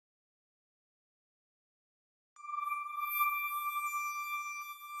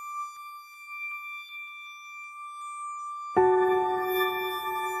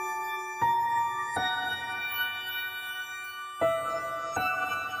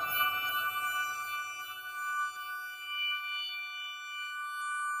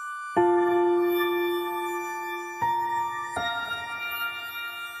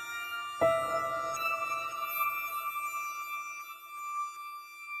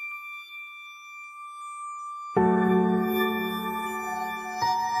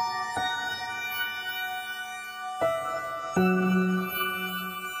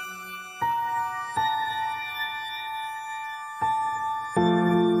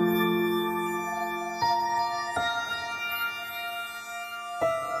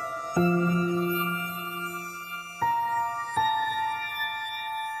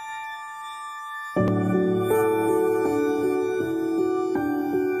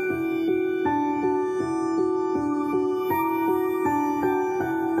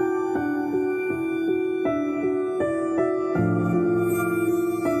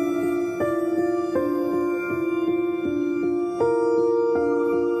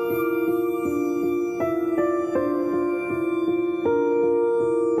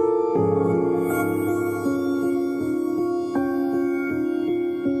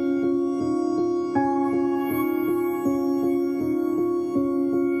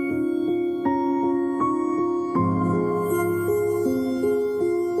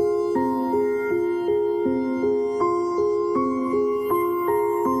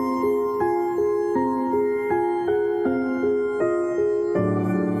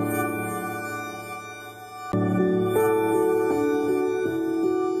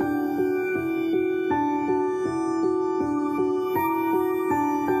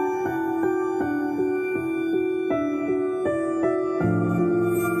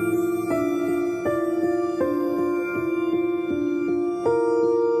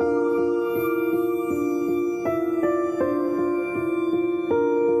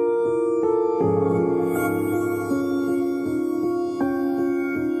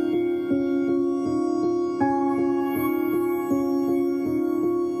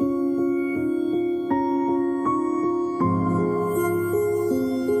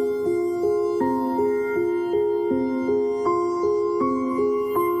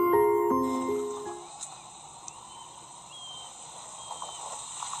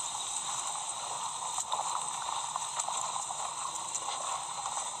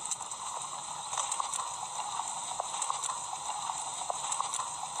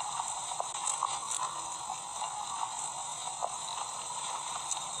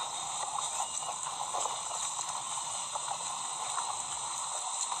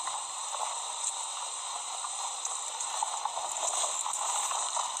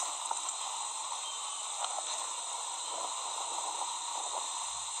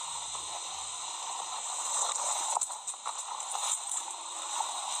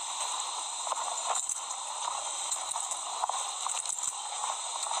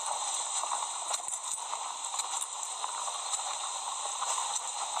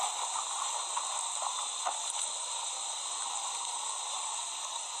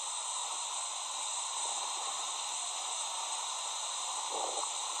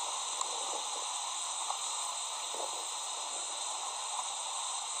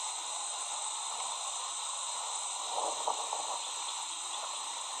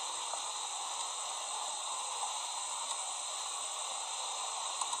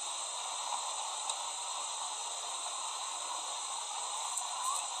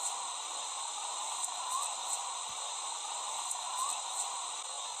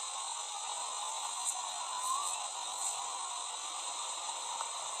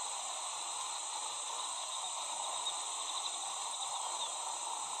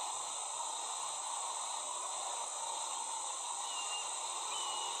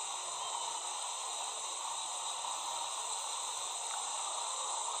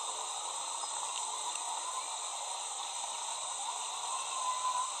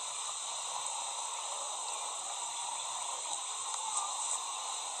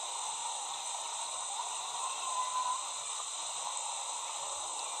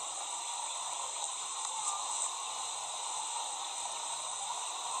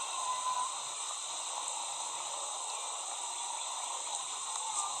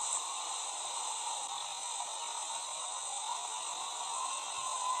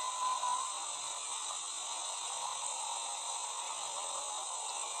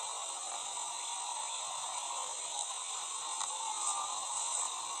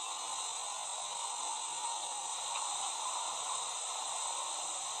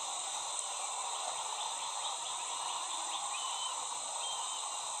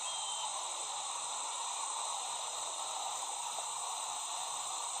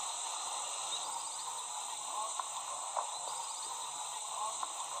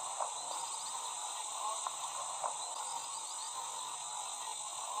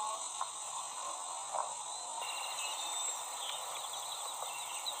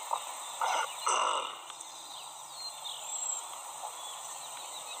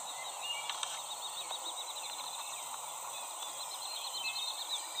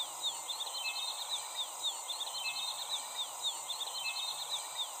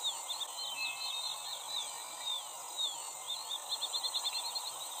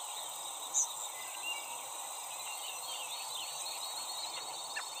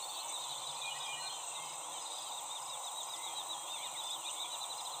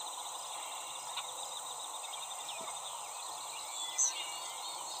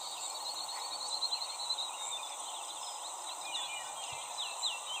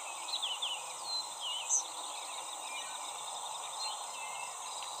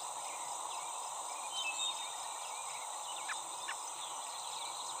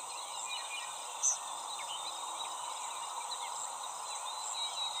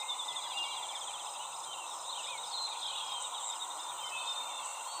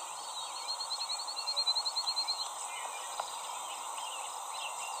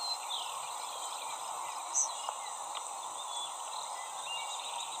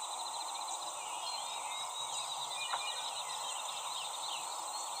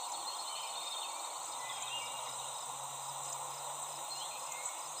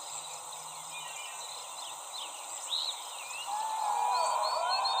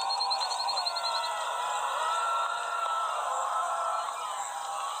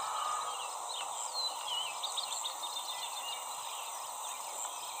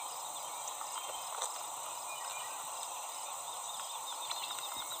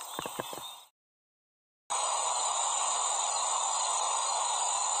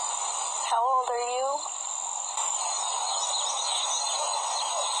How old are you?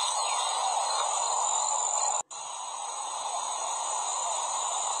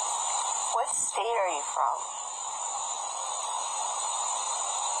 What state are you from?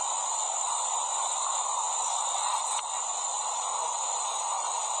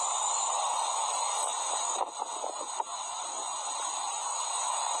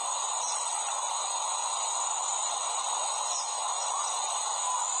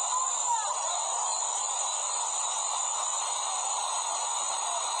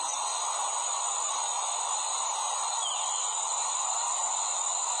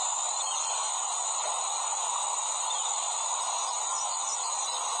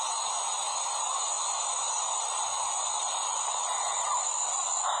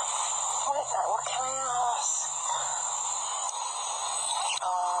 What can I ask?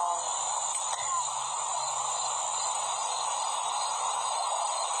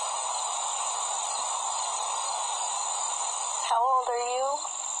 How old are you?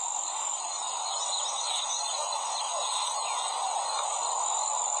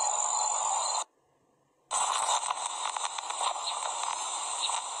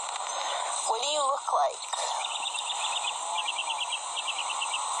 What do you look like?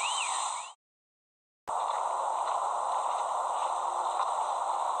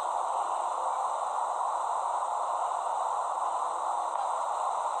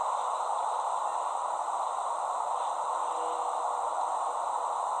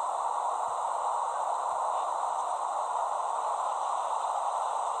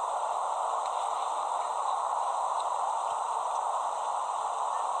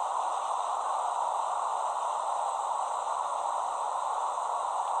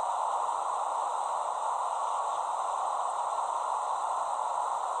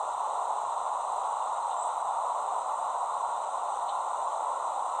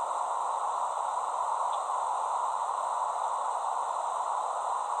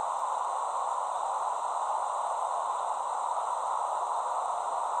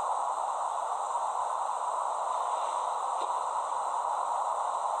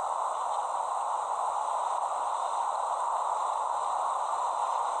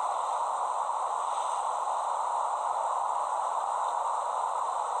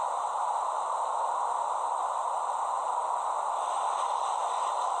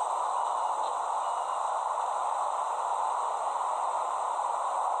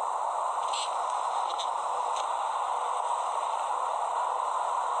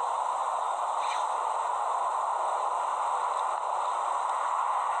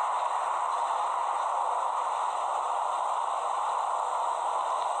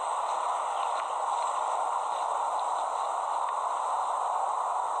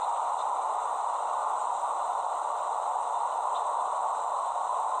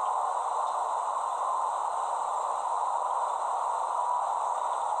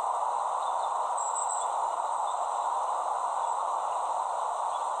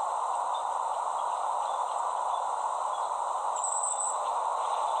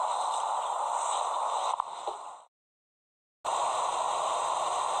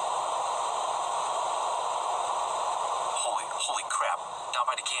 crap. Down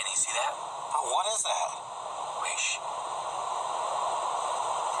by the canyon, see that? Oh, what is that? Wait, shh. Oh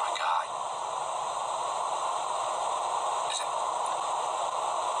my God. Is it?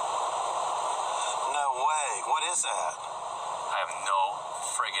 No way. What is that? I have no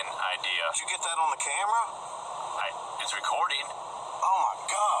friggin' idea. Did you get that on the camera? It's recording. Oh my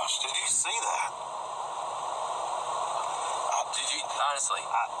gosh, did you see that? Did you? Honestly.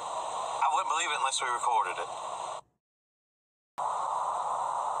 I wouldn't believe it unless we recorded it.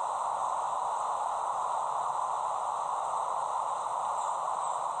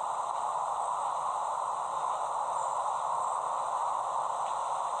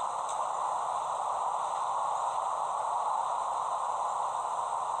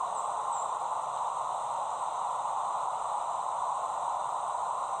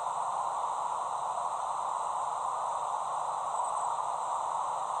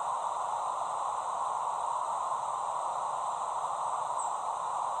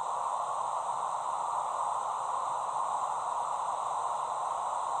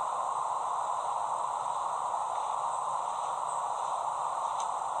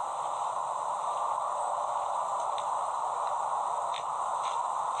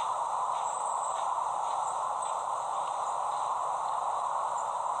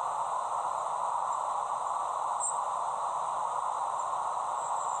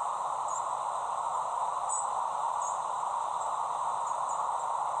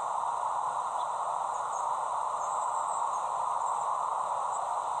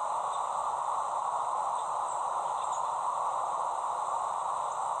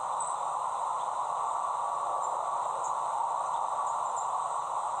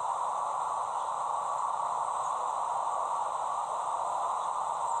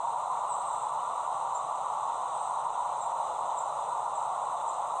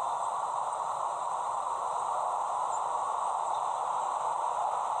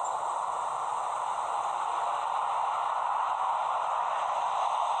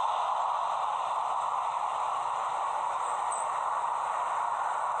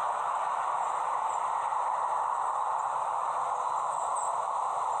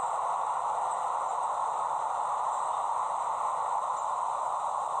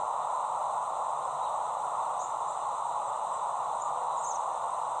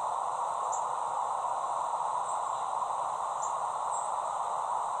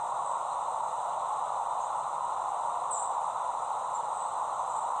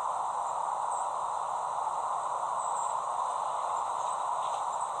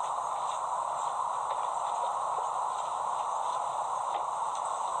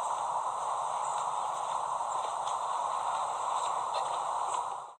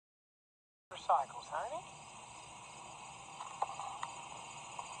 Motorcycles, honey.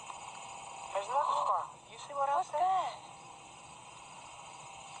 There's nothing sparkly. You see what I'm saying? That?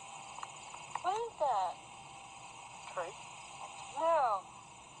 What is that? Tree. No.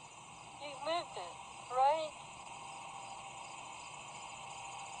 You moved it, right?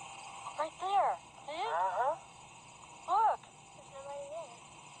 Right there. See it? Uh-huh. Look. There's nobody there.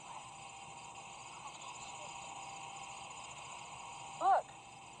 Look.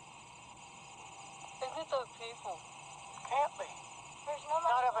 Is it those people? Can't be. There's nobody.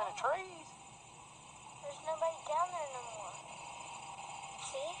 Not up in the trees. There's nobody down there no more.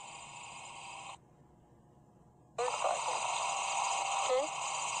 See? Motorcycle. See?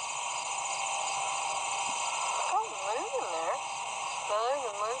 Look how moving there. No, there's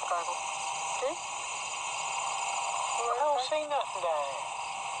a motorcycle. See? I don't see nothing down there.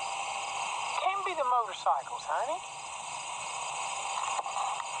 Can't be the motorcycles, honey.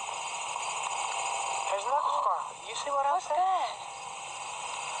 There's nothing sparkly. You see what I'm What's saying? that?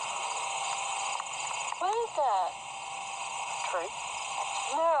 What is that? Tree.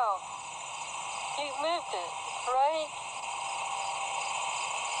 No. You moved it, right?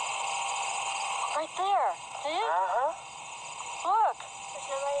 Right there. See it? Uh-huh. Look. There's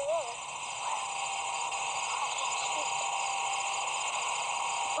nobody there.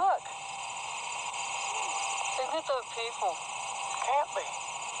 Look. Is it those people? Can't be.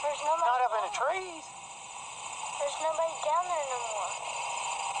 There's nobody. Not up in the trees. There's nobody down there no more.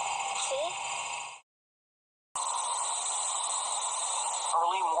 See?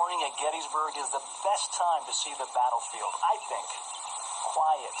 Early morning at Gettysburg is the best time to see the battlefield, I think.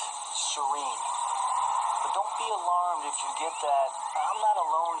 Quiet, serene. But don't be alarmed if you get that I'm not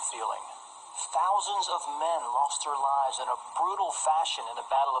alone feeling. Thousands of men lost their lives in a brutal fashion in the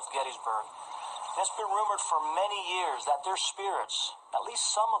Battle of Gettysburg. And it's been rumored for many years that their spirits, at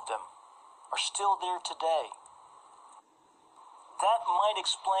least some of them, are still there today. That might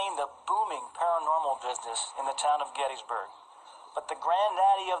explain the booming paranormal business in the town of Gettysburg. But the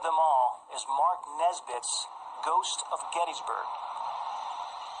granddaddy of them all is Mark Nesbitt's Ghost of Gettysburg.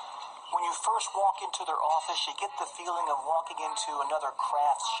 When you first walk into their office, you get the feeling of walking into another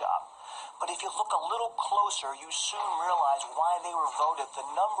crafts shop. But if you look a little closer, you soon realize why they were voted the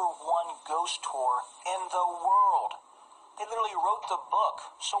 #1 ghost tour in the world. They literally wrote the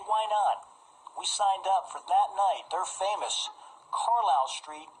book, so why not? We signed up for that night, their famous Carlisle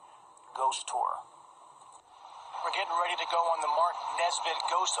Street Ghost Tour. We're getting ready to go on the Mark Nesbitt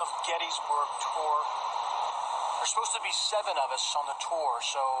Ghost of Gettysburg tour. There's supposed to be 7 of us on the tour,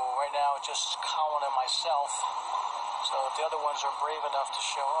 so right now it's just Colin and myself. So if the other ones are brave enough to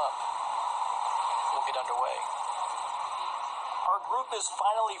show up, we'll get underway. Our group is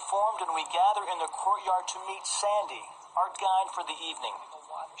finally formed and we gather in the courtyard to meet Sandy, our guide for the evening.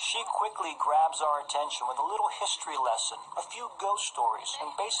 She quickly grabs our attention with a little history lesson, a few ghost stories,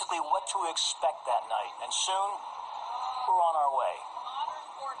 and basically what to expect that night. And soon, we're on our way.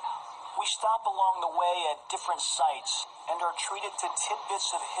 We stop along the way at different sites and are treated to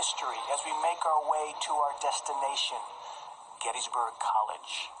tidbits of history as we make our way to our destination, Gettysburg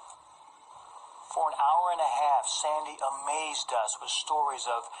College. For an hour and a half, Sandy amazed us with stories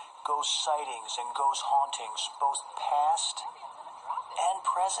of ghost sightings and ghost hauntings, both past and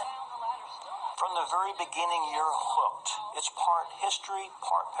present. From the very beginning, you're hooked. It's part history,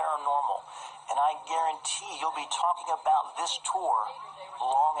 part paranormal, and I guarantee you'll be talking about this tour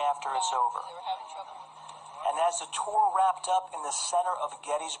long after it's over. And as the tour wrapped up in the center of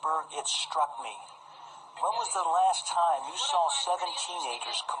Gettysburg, it struck me. When was the last time you saw 7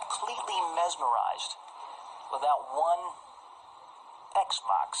 teenagers completely mesmerized without one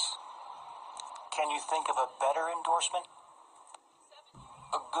Xbox? Can you think of a better endorsement?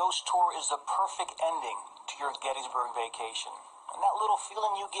 A ghost tour is the perfect ending to your Gettysburg vacation. And that little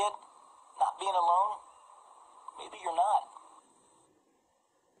feeling you get, not being alone, maybe you're not.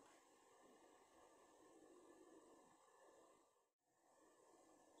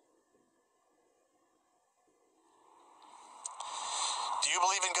 Do you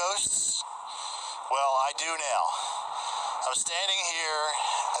believe in ghosts? Well, I do now. I'm standing here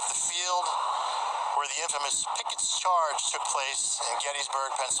at the field where the infamous Pickett's Charge took place in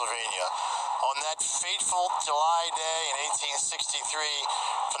Gettysburg, Pennsylvania. On that fateful July day in 1863,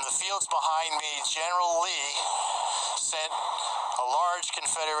 from the fields behind me, General Lee sent a large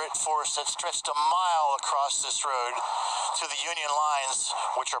Confederate force that stretched a mile across this road to the Union lines,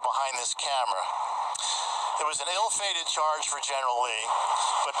 which are behind this camera. It was an ill-fated charge for General Lee,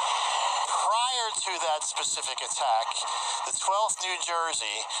 but prior to that specific attack, the 12th New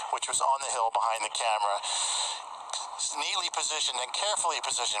Jersey, which was on the hill behind the camera, neatly positioned and carefully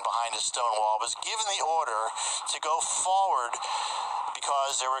positioned behind a stone wall, was given the order to go forward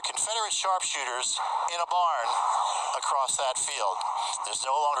because there were Confederate sharpshooters in a barn across that field. There's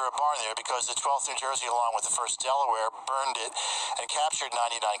no longer a barn there because the 12th New Jersey, along with the 1st Delaware, burned it and captured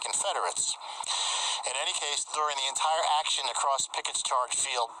 99 Confederates. In any case, during the entire action across Pickett's Charge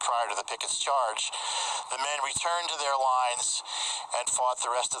field prior to the Pickett's Charge, the men returned to their lines and fought the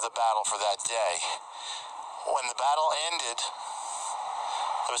rest of the battle for that day. When the battle ended,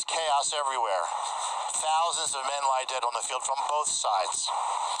 there was chaos everywhere. Thousands of men lie dead on the field from both sides.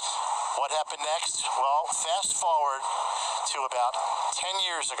 What happened next? Well, fast forward to about 10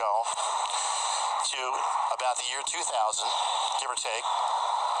 years ago, to about the year 2000, give or take.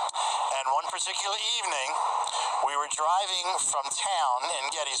 And one particular evening, we were driving from town in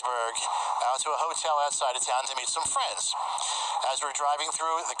Gettysburg out to a hotel outside of town to meet some friends. As we were driving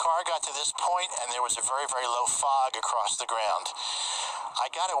through, the car got to this point, and there was a very, very low fog across the ground. I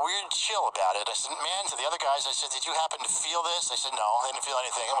got a weird chill about it. I said, man, to the other guys, I said, did you happen to feel this? They said, no, they didn't feel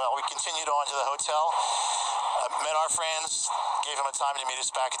anything. Well, we continued on to the hotel, met our friends, gave them a time to meet us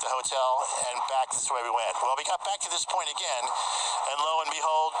back at the hotel, and back this way we went. Well, we got back to this point again, and lo and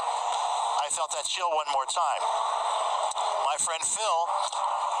behold, I felt that chill one more time. My friend Phil,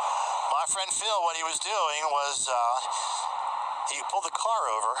 what he was doing was he pulled the car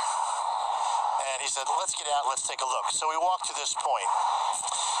over, and he said, let's get out, let's take a look. So we walked to this point.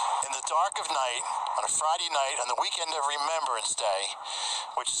 In the dark of night, on a Friday night, on the weekend of Remembrance Day,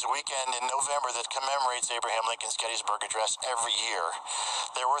 which is a weekend in November that commemorates Abraham Lincoln's Gettysburg Address every year,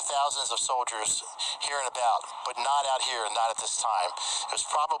 there were thousands of soldiers here and about, but not out here, not at this time. It was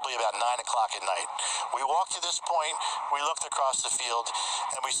probably about 9 o'clock at night. We walked to this point, we looked across the field,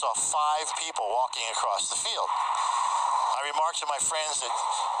 and we saw 5 people walking across the field. I remarked to my friends that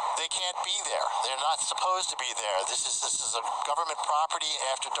they can't be there. They're not supposed to be there. This is a government property.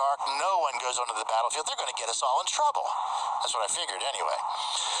 After dark, no one goes onto the battlefield. They're going to get us all in trouble. That's what I figured anyway.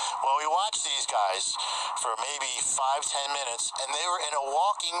 Well, we watched these guys for maybe 5-10 minutes, and they were in a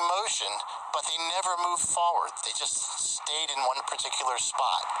walking motion, but they never moved forward. They just stayed in one particular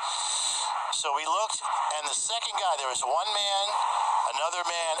spot. So we looked, and the second guy, there was one man, another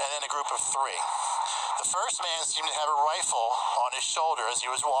man, and then a group of three. The first man seemed to have a rifle on his shoulder as he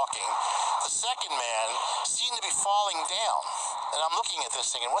was walking. The second man seemed to be falling down. And I'm looking at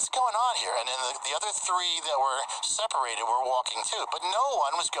this thinking, what's going on here? And then the other three that were separated were walking too, but no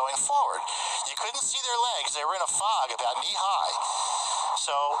one was going forward. You couldn't see their legs. They were in a fog about knee high.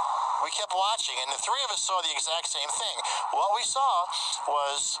 So we kept watching, and the three of us saw the exact same thing. What we saw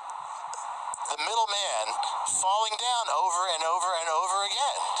was the middle man falling down over and over and over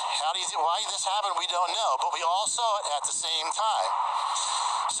again. Why this happened, we don't know, but we all saw it at the same time.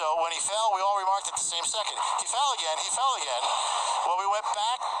 So when he fell, we all remarked at the same second, he fell again, he fell again. Well, we went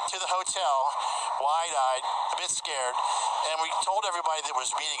back to the hotel, wide-eyed, a bit scared, and we told everybody that was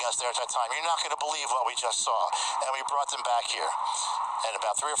meeting us there at that time, you're not going to believe what we just saw. And we brought them back here. And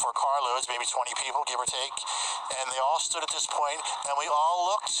about 3 or 4 carloads, maybe 20 people, give or take, and they all stood at this point, and we all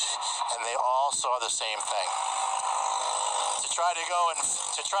looked, and they all saw the same thing. To try to go and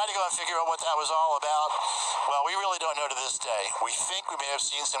figure out what that was all about, well, we really don't know to this day. We think we may have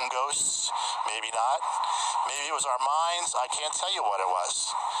seen some ghosts, maybe not. Maybe it was our minds. I can't tell you what it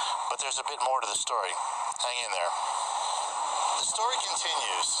was, but there's a bit more to the story. Hang in there. The story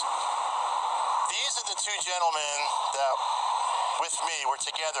continues. These are the two gentlemen that, with me, were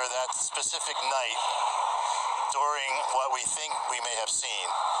together that specific night during what we think we may have seen.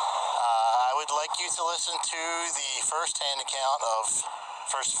 I would like you to listen to the first-hand account of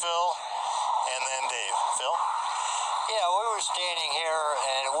first Phil and then Dave. Phil? Yeah, we were standing here,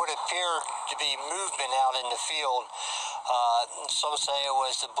 and it would appear to be movement out in the field. Some say it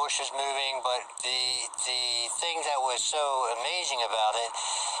was the bushes moving, but the thing that was so amazing about it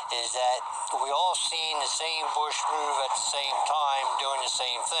is that we all seen the same bush move at the same time doing the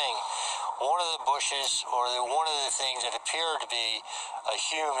same thing. One of the bushes, or one of the things that appeared to be a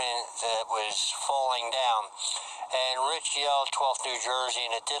human that was falling down. And Rich yelled 12th New Jersey,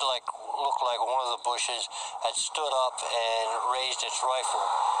 and it did look like one of the bushes had stood up and raised its rifle.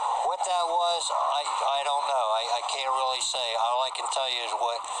 What that was, I don't know. I can't really say. All I can tell you is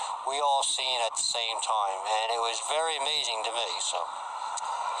what we all seen at the same time, and it was very amazing to me. So,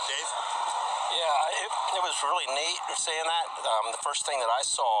 Dave? Yeah, it was really neat seeing that. The first thing that I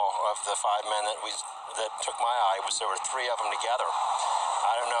saw of the 5 men that took my eye was there were 3 of them together.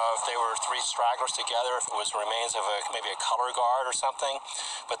 I don't know if they were 3 stragglers together, if it was remains of maybe a color guard or something,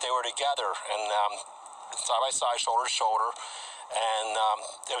 but they were together and side by side, shoulder to shoulder, and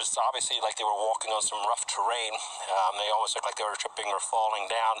it was obviously like they were walking on some rough terrain. They almost looked like they were tripping or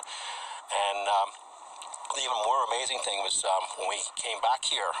falling down, and the even more amazing thing was when we came back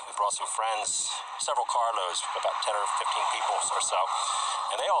here, we brought some friends, several carloads, about 10 or 15 people or so,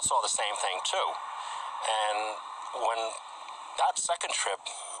 and they all saw the same thing too. And when that second trip,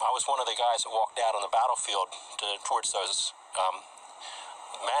 I was one of the guys that walked out on the battlefield towards those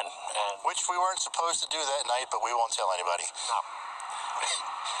men. And Which we weren't supposed to do that night, but we won't tell anybody. no.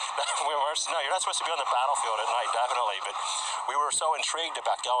 No, you're not supposed to be on the battlefield at night, definitely, but we were so intrigued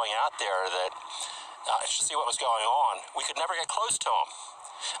about going out there that to see what was going on. We could never get close to them.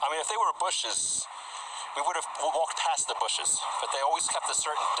 I mean, if they were bushes, we would have walked past the bushes, but they always kept a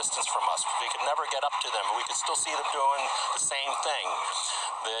certain distance from us. We could never get up to them, but we could still see them doing the same thing.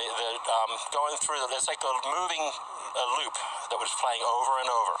 Going through, it's like a moving loop that was playing over and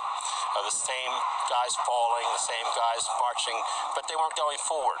over. The same guys falling, the same guys marching, but they weren't going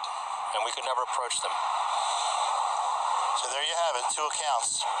forward, and we could never approach them. So there you have it, 2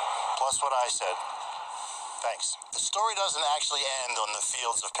 accounts, plus what I said. Thanks. The story doesn't actually end on the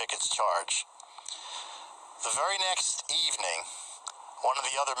fields of Pickett's charge. The very next evening, one of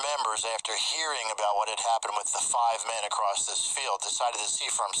the other members, after hearing about what had happened with the 5 men across this field, decided to see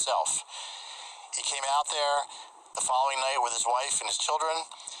for himself. He came out there the following night with his wife and his children,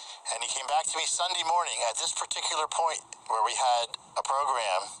 and he came back to me Sunday morning at this particular point where we had a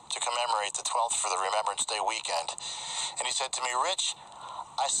program to commemorate the 12th for the Remembrance Day weekend. And he said to me, Rich,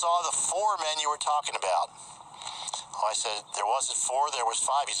 I saw the 4 men you were talking about. Oh, I said, there wasn't 4, there was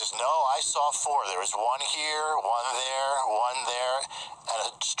 5. He says, no, I saw 4. There was 1 here, 1 there, and a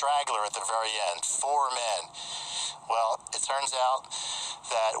straggler at the very end. 4 men. Well, it turns out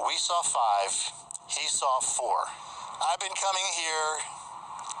that we saw 5, he saw 4. I've been coming here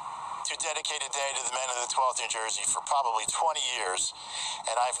to dedicate a day to the men of the 12th New Jersey for probably 20 years,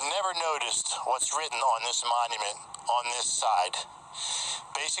 and I've never noticed what's written on this monument on this side.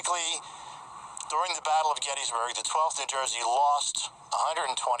 Basically, during the Battle of Gettysburg, the 12th New Jersey lost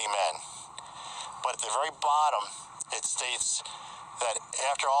 120 men. But at the very bottom, it states that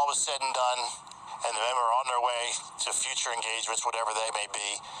after all was said and done, and the men were on their way to future engagements, whatever they may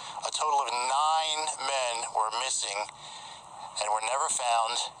be, a total of 9 men were missing and were never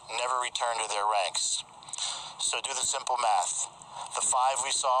found, never returned to their ranks. So do the simple math. The 5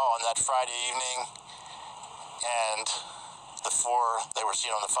 we saw on that Friday evening and the 4 they were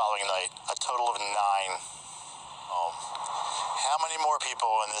seen on the following night, a total of 9. How many more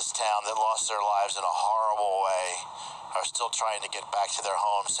people in this town that lost their lives in a horrible way are still trying to get back to their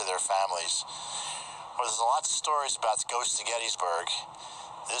homes, to their families? Well, there's lots of stories about ghosts of Gettysburg.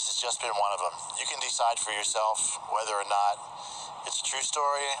 This has just been one of them. You can decide for yourself whether or not it's a true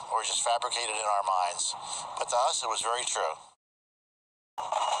story or just fabricated in our minds. But to us, it was very true.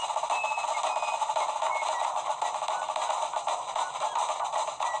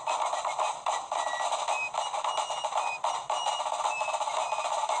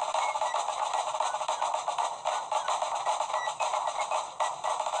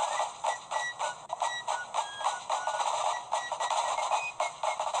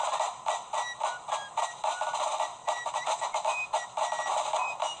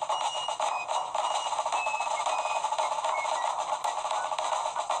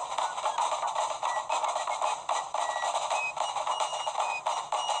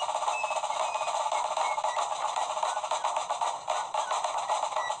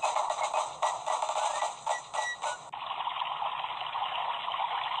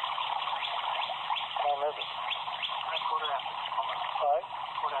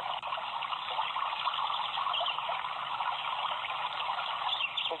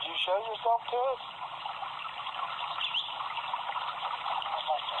 Did you show yourself to us?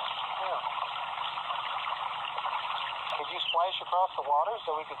 Yeah. Could you splash across the water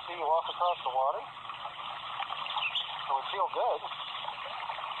so we could see you walk across the water? It would feel good.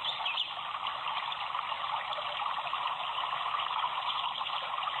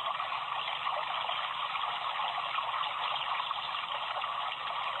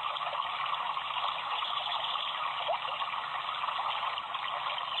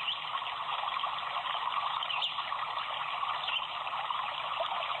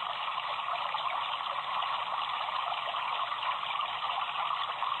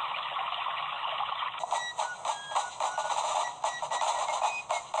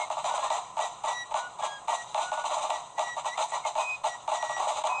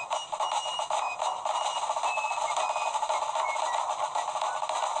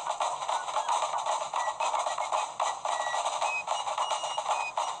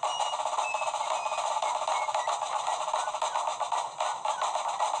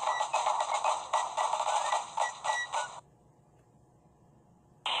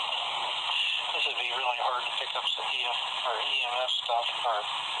 EMS stuff or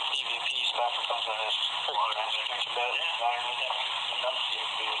EVP stuff comes in this pretty nice. Think about it. I don't know that enunciate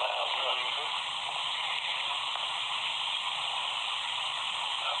to be loud.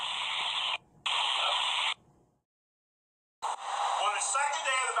 On the second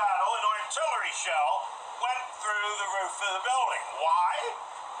day of the battle, an artillery shell went through the roof of the building. Why?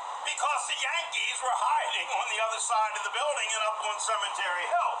 Because the Yankees were hiding on the other side of the building and up on Cemetery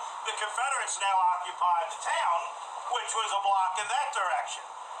Hill. The Confederates now occupied the town, which was a block in that direction.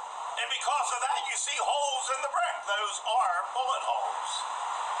 And because of that, you see holes in the brick. Those are bullet holes.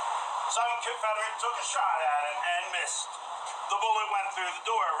 Some Confederate took a shot at it and missed. The bullet went through the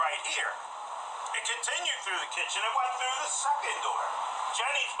door right here. It continued through the kitchen. It went through the second door.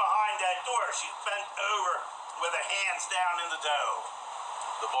 Jenny's behind that door. She's bent over with her hands down in the dough.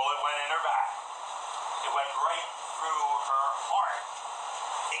 The bullet went in her back. It went right through her heart.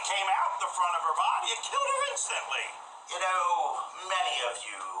 It came out the front of her body. It killed her instantly. You know, many of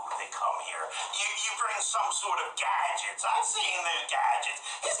you that come here, you bring some sort of gadgets. I've seen the gadgets.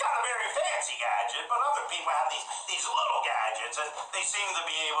 He's got a very fancy gadget, but other people have these little gadgets, and they seem to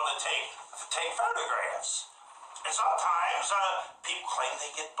be able to take photographs. And sometimes people claim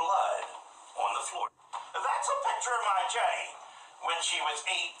they get blood on the floor. That's a picture of my Jenny when she was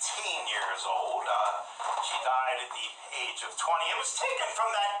 18 years old. She died at the age of 20. It was taken from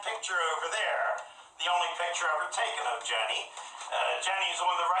that picture over there. The only picture ever taken of Jenny. Jenny's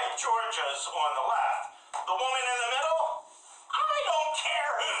on the right, Georgia's on the left. The woman in the middle, I don't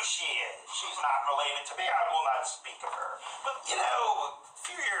care who she is. She's not related to me. I will not speak of her. But, you know, a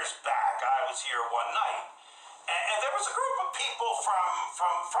few years back, I was here one night, and there was a group of people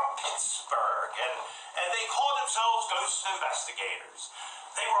from Pittsburgh, and they called themselves ghost investigators.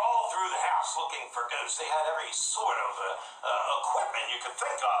 They were all through the house looking for ghosts. They had every sort of equipment you could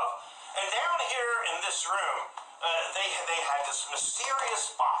think of. And down here in this room, they had this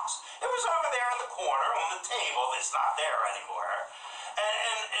mysterious box. It was over there in the corner on the table. It's not there anymore.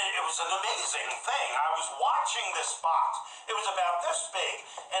 And it was an amazing thing. I was watching this box. It was about this big,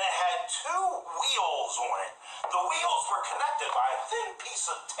 and it had two wheels on it. The wheels were connected by a thin piece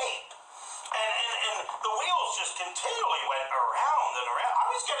of tape. And the wheels just continually went around and around. I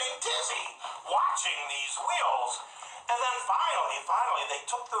was getting dizzy watching these wheels. And then finally,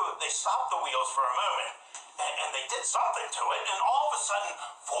 they stopped the wheels for a moment, and they did something to it, and all of a sudden,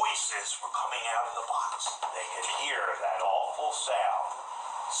 voices were coming out of the box. They could hear that awful sound,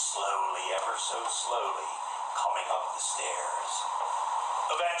 slowly, ever so slowly, coming up the stairs.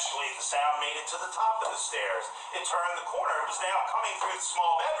 Eventually, the sound made it to the top of the stairs. It turned the corner. It was now coming through the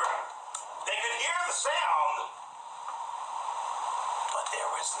small bedroom. They could hear the sound, but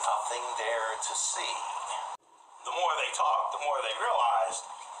there was nothing there to see. The more they talked, the more they realized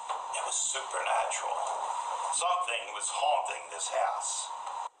it was supernatural. Something was haunting this house.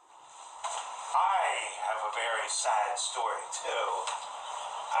 I have a very sad story, too.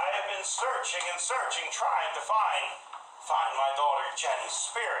 I have been searching and searching, trying to find my daughter Jenny's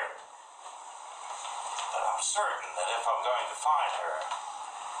spirit. But I'm certain that if I'm going to find her,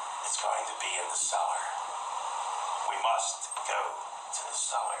 it's going to be in the cellar. We must go to the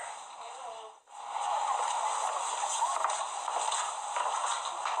cellar.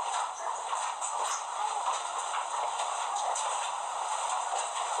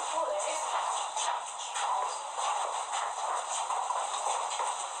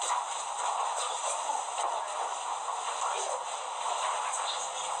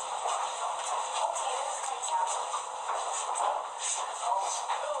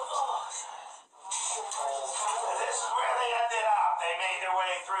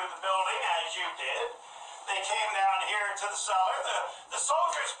 They came down here to the cellar. The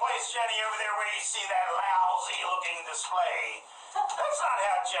soldiers placed Jenny over there where you see that lousy-looking display. That's not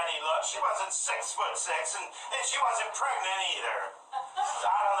how Jenny looked. She wasn't 6'6", and she wasn't pregnant either.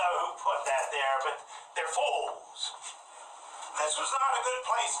 I don't know who put that there, but they're fools. This was not a good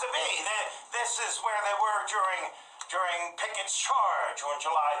place to be. This is where they were during Pickett's charge on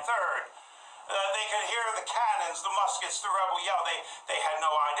July 3rd. They could hear the cannons, the muskets, the rebel yell. They had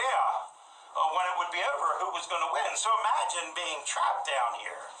no idea when it would be over, who was going to win. So imagine being trapped down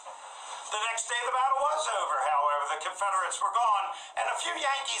here. The next day the battle was over, however. The Confederates were gone, and a few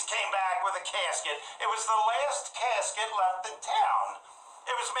Yankees came back with a casket. It was the last casket left in town.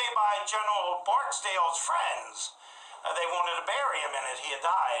 It was made by General Barksdale's friends. They wanted to bury him in it. He had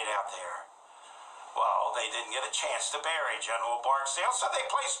died out there. Well, they didn't get a chance to bury General Barksdale, so they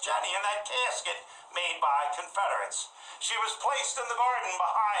placed Jenny in that casket made by Confederates. She was placed in the garden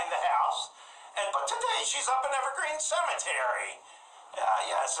behind the house, but today she's up in Evergreen Cemetery.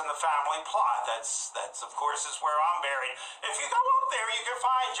 Yes, in the family plot. That's of course is where I'm buried. If you go up there, you can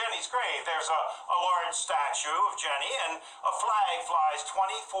find Jenny's grave. There's a large statue of Jenny, and a flag flies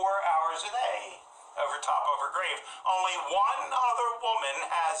 24 hours a day over top of her grave. Only one other woman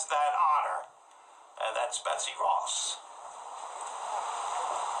has that honor, and that's Betsy Ross.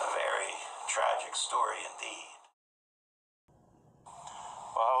 A very tragic story indeed.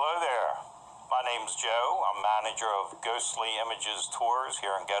 Well, hello there. My name's Joe. I'm manager of Ghostly Images Tours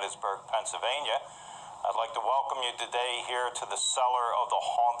here in Gettysburg, Pennsylvania. I'd like to welcome you today here to the cellar of the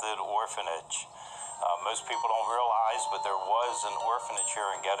haunted orphanage. Most people don't realize, but there was an orphanage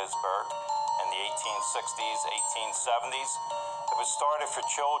here in Gettysburg in the 1860s, 1870s. It was started for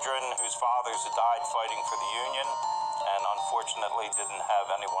children whose fathers had died fighting for the Union and unfortunately didn't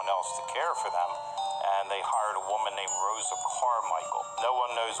have anyone else to care for them. And they hired a woman named Rosa Carmichael. No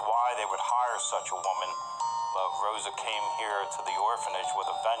one knows why they would hire such a woman, but Rosa came here to the orphanage with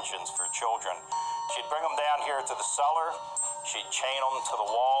a vengeance for children. She'd bring them down here to the cellar, she'd chain them to the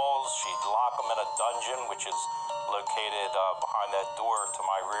walls, she'd lock them in a dungeon, which is located behind that door to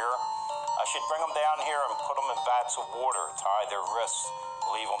my rear. She'd bring them down here and put them in vats of water, tie their wrists,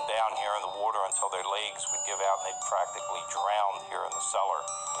 leave them down here in the water until their legs would give out and they'd practically drown here in the cellar.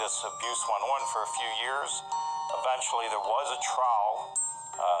 This abuse went on for a few years. Eventually there was a trial.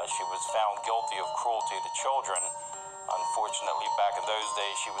 She was found guilty of cruelty to children. Unfortunately, back in those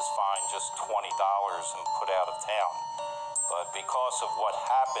days, she was fined just $20 and put out of town. But because of what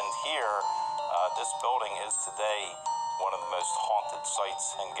happened here, this building is today one of the most haunted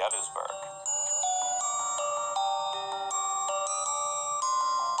sites in Gettysburg.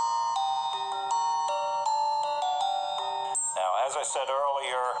 Now, as I said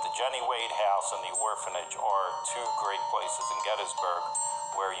earlier, the Jenny Wade House and the orphanage are two great places in Gettysburg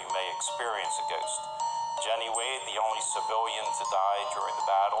where you may experience a ghost. Jenny Wade, the only civilian to die during the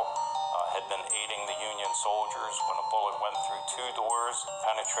battle, had been aiding the Union Union soldiers when a bullet went through 2 doors,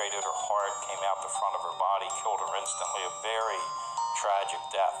 penetrated her heart, came out the front of her body, killed her instantly. A very tragic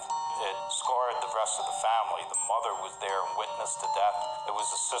death. It scarred the rest of the family. The mother was there and witnessed the death. It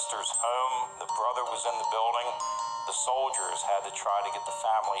was the sister's home. The brother was in the building. The soldiers had to try to get the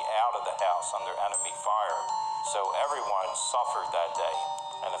family out of the house under enemy fire. So everyone suffered that day,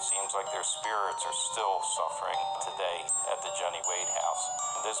 and it seems like their spirits are still suffering today at the Jenny Wade House.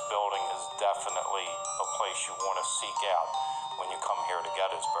 This building is definitely a place you want to seek out when you come here to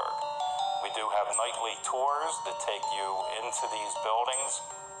Gettysburg. We do have nightly tours that take you into these buildings.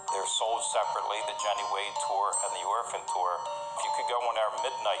 They're sold separately, the Jenny Wade tour and the orphan tour. If you could go on our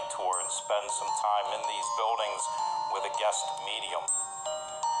midnight tour and spend some time in these buildings with a guest medium.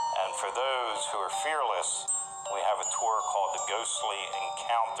 And for those who are fearless, we have a tour called the Ghostly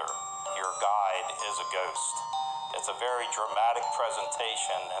Encounter. Your guide is a ghost. It's a very dramatic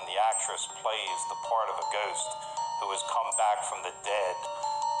presentation, and the actress plays the part of a ghost who has come back from the dead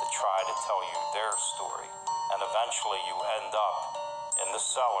to try to tell you their story. And eventually you end up in the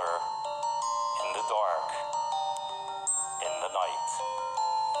cellar, in the dark, in the night.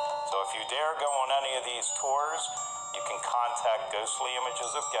 So if you dare go on any of these tours, you can contact Ghostly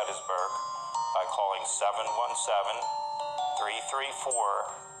Images of Gettysburg by calling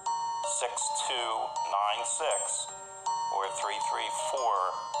 717-334-6296 or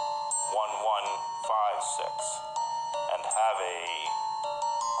 334-1156. And have a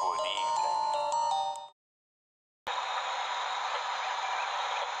good evening.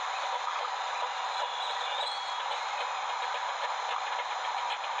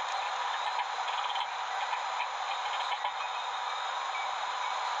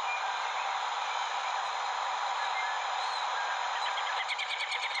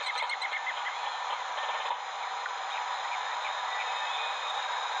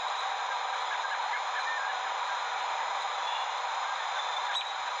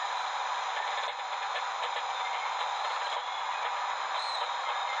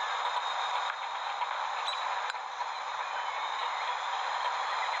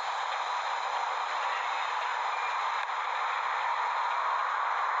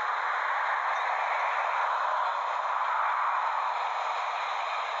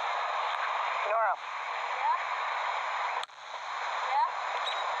 Nora. Yeah? Yeah?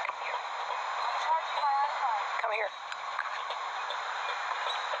 I'm charging my iPhone. Come here.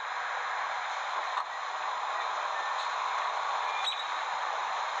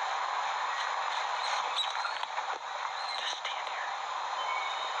 Just stand here.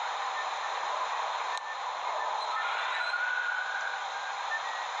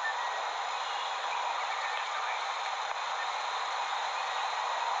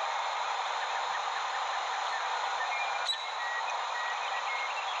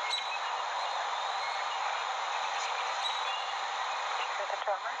 You're the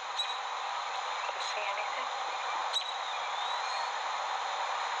drummer? Do you see anything?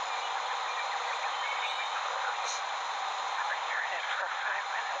 I've been hearing it for 5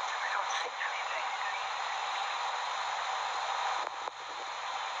 minutes and I don't see anything.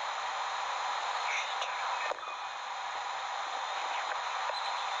 You should turn off the phone. Go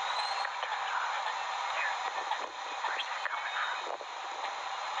turn it off. There. Where's that coming from?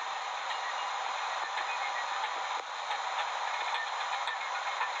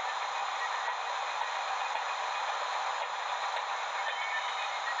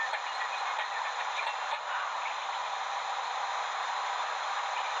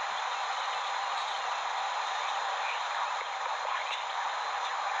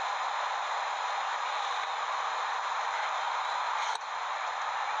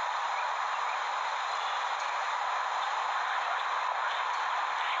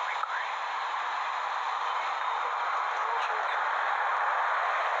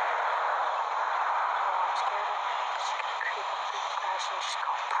 Just go.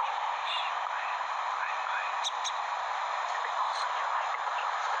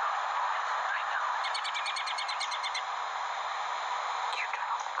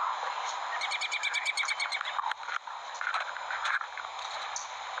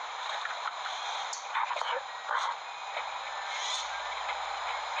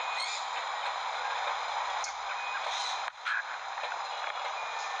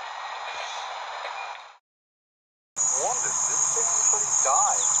 Wondered, didn't see anybody die.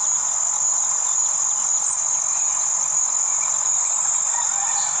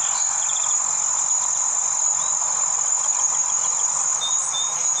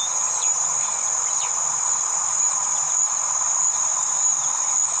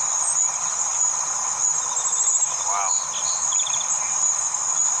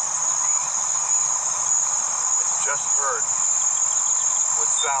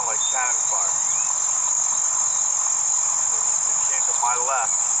 sound like cannon fire. It came to my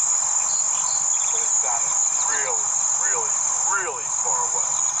left, but it sounded really, really, really far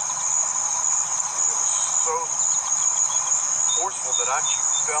away. And it was so forceful that I actually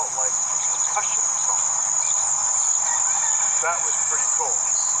felt like a concussion or something. That was pretty cool.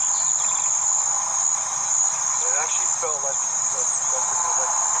 It actually felt like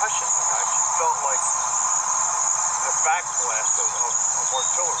concussion. Like I actually felt like a backblast of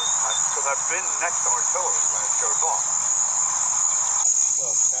artillery. Because I've been next to artillery when it goes off. Well,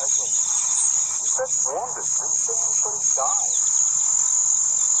 casual. You said wounded. Didn't say anybody died.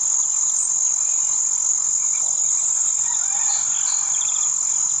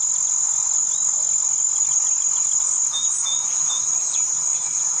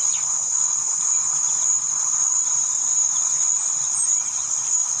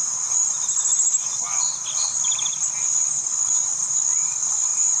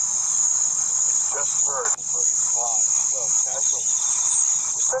 Just heard well, casual.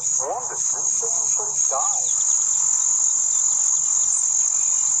 You said wounded. Didn't say anybody died.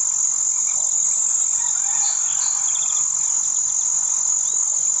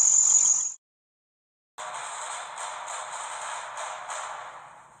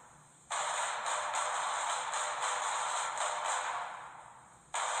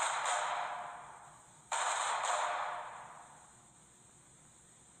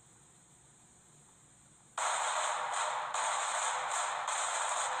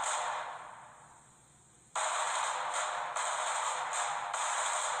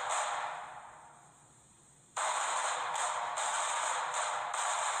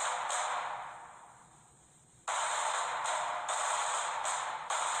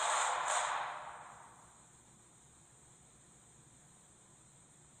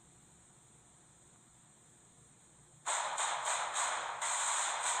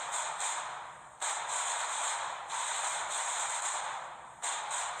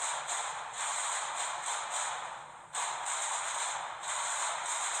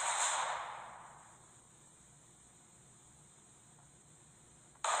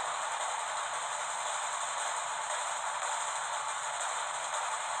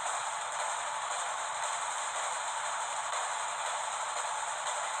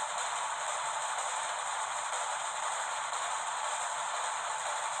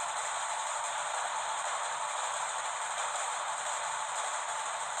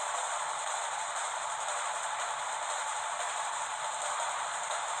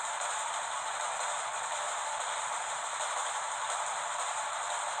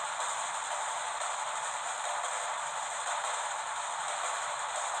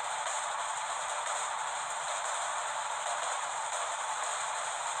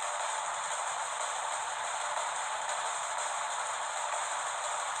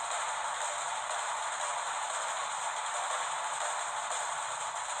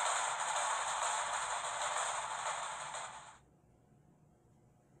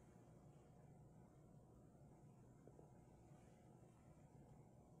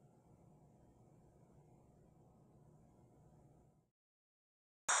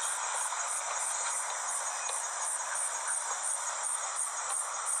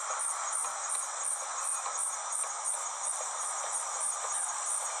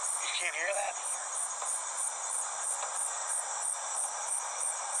 You can't hear that?